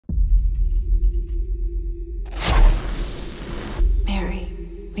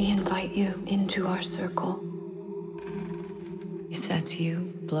invite you into our circle. If that's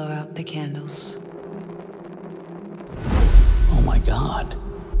you, blow out the candles. Oh my God.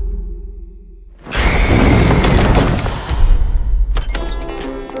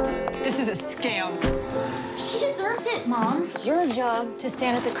 This is a scam. She deserved it, Mom. It's your job to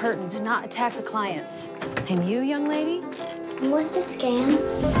stand at the curtains and not attack the clients. And you, young lady? What's a scam?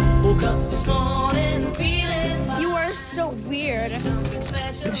 Woke up this morning feeling You are so weird.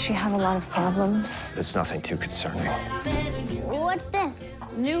 Does she have a lot of problems? It's nothing too concerning. What's this?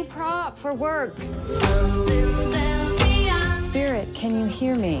 New prop for work. something tells me I'm Spirit, can you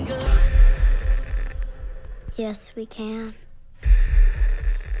hear me? Yes, we can.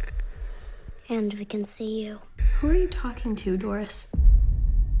 And we can see you. Who are you talking to, Doris?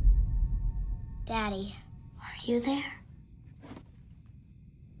 Daddy, are you there?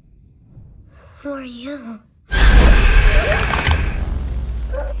 Who are you?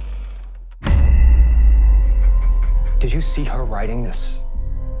 Did you see her writing this?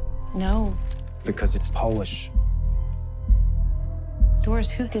 No. Because it's Polish.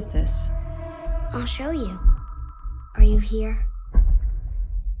 Doris, who did this? I'll show you. Are you here?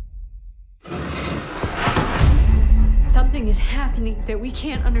 Something is happening that we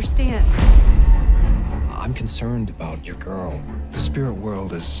can't understand. I'm concerned about your girl. The spirit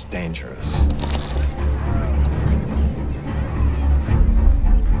world is dangerous.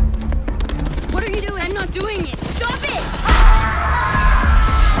 What are you doing? I'm not doing it. Stop it!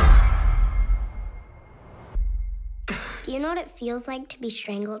 Do you know what it feels like to be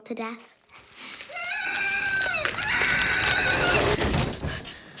strangled to death?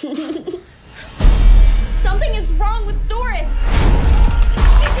 Something is wrong with Doris.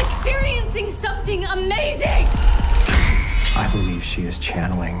 She's experiencing something amazing. I believe she is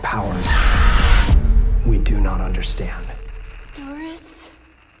channeling powers we do not understand. Doris?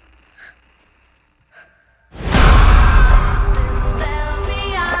 tells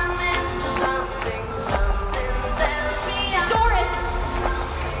me I'm into something tells me I'm Doris!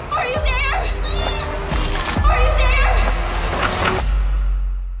 Are you there? Are you there?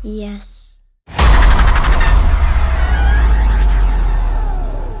 Yes.